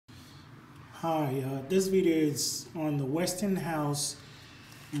Hi, this video is on the Westinghouse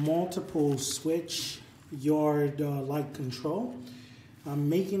multiple switch yard light control. I'm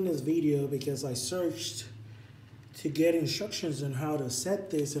making this video because I searched to get instructions on how to set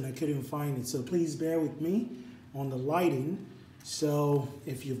this and I couldn't find it. So please bear with me on the lighting. So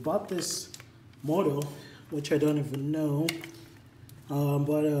if you bought this model, which I don't even know,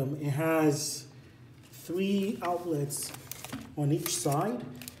 but it has 3 outlets on each side.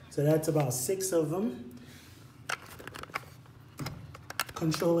 So that's about 6 of them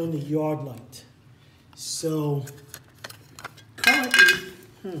controlling the yard light. So currently,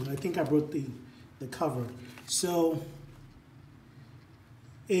 I think I broke the cover. So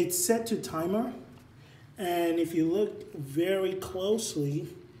it's set to timer. And if you look very closely,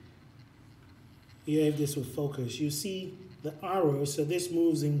 if this will focus, you see the arrow. So this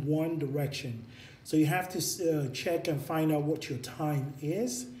moves in one direction. So you have to check and find out what your time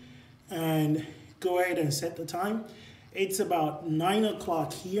is and go ahead and set the time. It's about 9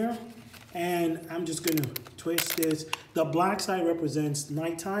 o'clock here, and I'm just gonna twist this. The black side represents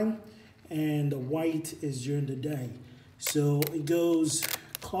nighttime and the white is during the day. So it goes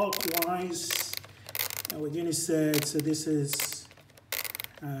clockwise, and we're gonna set, so this is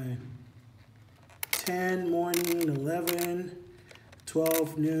 10 morning, 11,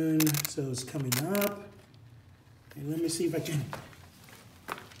 12 noon, so it's coming up. And let me see if I can,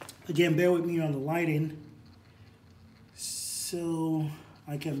 again, bear with me on the lighting. So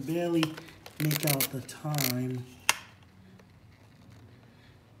I can barely make out the time.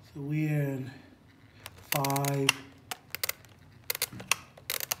 So we're in 5,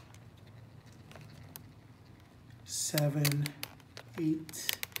 7,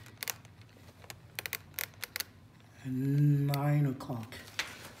 8, and 9 o'clock.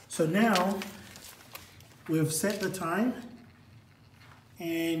 So now we've set the time,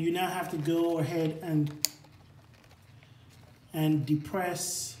 and you now have to go ahead and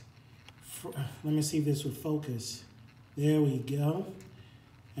depress. Let me see if this will focus. There we go.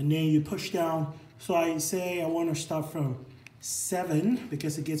 And then you push down. So I say I want to start from 7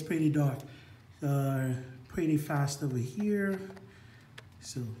 because it gets pretty dark. Pretty fast over here.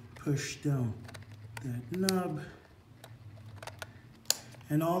 So push down that knob.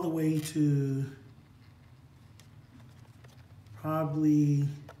 And all the way to probably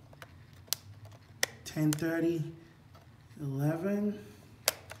 10:30, 11.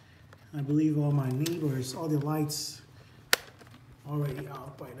 I believe all my neighbors, all the lights already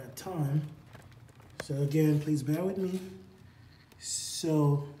out by that time. So again, please bear with me.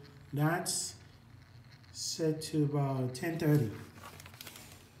 So that's set to about 10:30.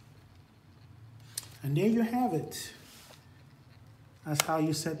 And there you have it. That's how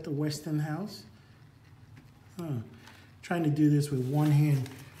you set the Westinghouse. Trying to do this with one hand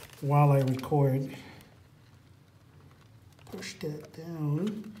while I record. Push that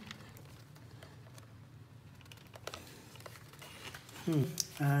down.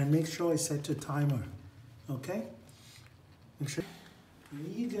 And make sure I set to timer. Okay? Make sure.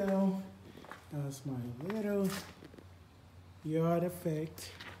 There you go. That's my little yard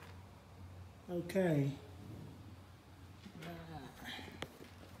effect. Okay.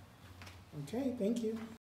 Okay, thank you.